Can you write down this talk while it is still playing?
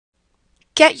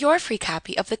Get your free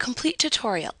copy of the complete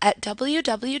tutorial at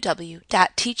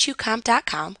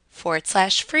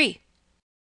www.teachucomp.com/free.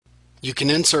 You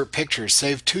can insert pictures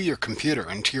saved to your computer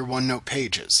into your OneNote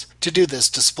pages. To do this,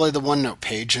 display the OneNote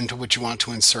page into which you want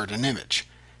to insert an image.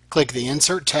 Click the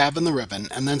Insert tab in the ribbon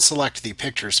and then select the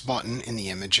Pictures button in the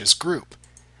Images group.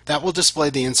 That will display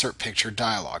the Insert Picture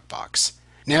dialog box.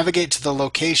 Navigate to the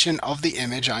location of the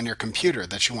image on your computer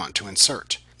that you want to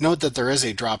insert. Note that there is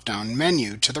a drop-down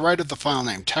menu to the right of the file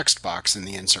name text box in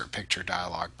the Insert Picture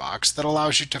dialog box that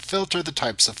allows you to filter the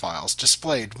types of files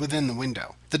displayed within the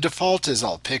window. The default is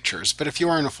all pictures, but if you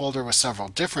are in a folder with several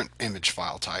different image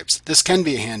file types, this can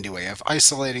be a handy way of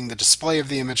isolating the display of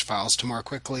the image files to more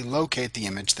quickly locate the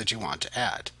image that you want to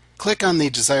add. Click on the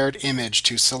desired image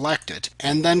to select it,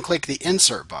 and then click the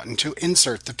Insert button to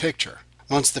insert the picture.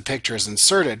 Once the picture is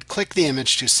inserted, click the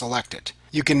image to select it.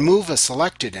 You can move a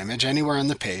selected image anywhere on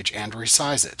the page and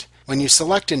resize it. When you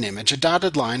select an image, a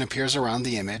dotted line appears around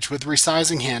the image with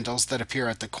resizing handles that appear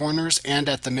at the corners and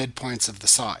at the midpoints of the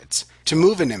sides. To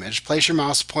move an image, place your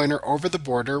mouse pointer over the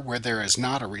border where there is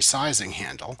not a resizing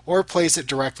handle, or place it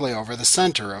directly over the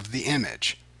center of the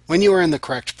image. When you are in the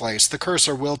correct place, the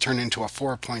cursor will turn into a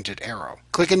four-pointed arrow.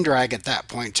 Click and drag at that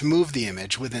point to move the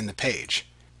image within the page.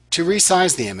 To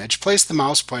resize the image, place the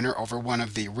mouse pointer over one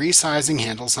of the resizing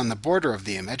handles on the border of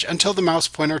the image until the mouse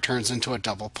pointer turns into a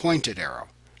double-pointed arrow.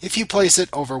 If you place it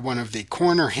over one of the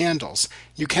corner handles,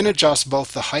 you can adjust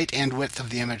both the height and width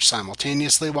of the image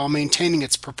simultaneously while maintaining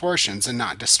its proportions and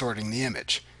not distorting the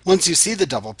image. Once you see the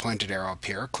double-pointed arrow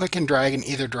appear, click and drag in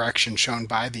either direction shown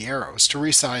by the arrows to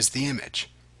resize the image.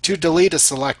 To delete a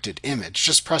selected image,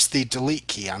 just press the Delete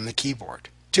key on the keyboard.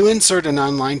 To insert an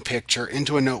online picture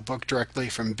into a notebook directly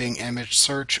from Bing Image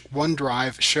Search,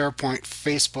 OneDrive, SharePoint,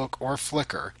 Facebook, or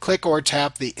Flickr, click or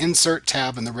tap the Insert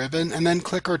tab in the ribbon, and then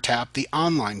click or tap the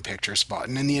Online Pictures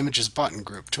button in the Images button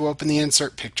group to open the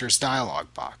Insert Pictures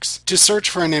dialog box. To search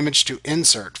for an image to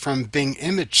insert from Bing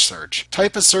Image Search,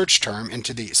 type a search term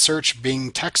into the Search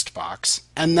Bing text box,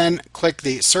 and then click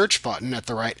the Search button at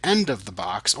the right end of the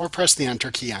box or press the Enter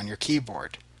key on your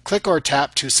keyboard. Click or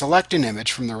tap to select an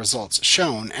image from the results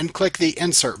shown, and click the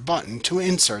Insert button to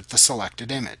insert the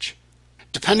selected image.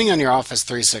 Depending on your Office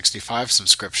 365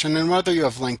 subscription and whether you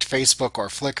have linked Facebook or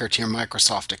Flickr to your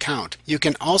Microsoft account, you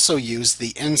can also use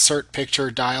the Insert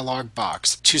Picture dialog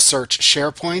box to search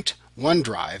SharePoint,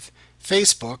 OneDrive,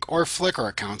 Facebook, or Flickr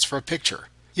accounts for a picture.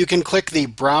 You can click the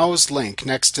Browse link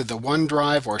next to the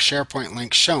OneDrive or SharePoint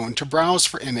link shown to browse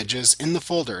for images in the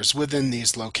folders within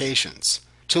these locations.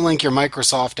 To link your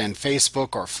Microsoft and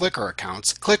Facebook or Flickr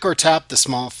accounts, click or tap the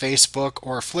small Facebook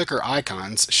or Flickr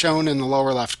icons shown in the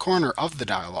lower left corner of the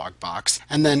dialog box,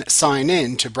 and then sign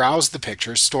in to browse the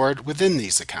pictures stored within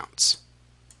these accounts.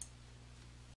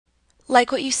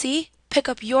 Like what you see? Pick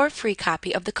up your free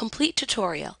copy of the complete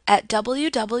tutorial at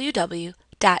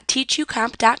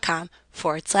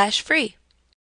www.teachucomp.com/free.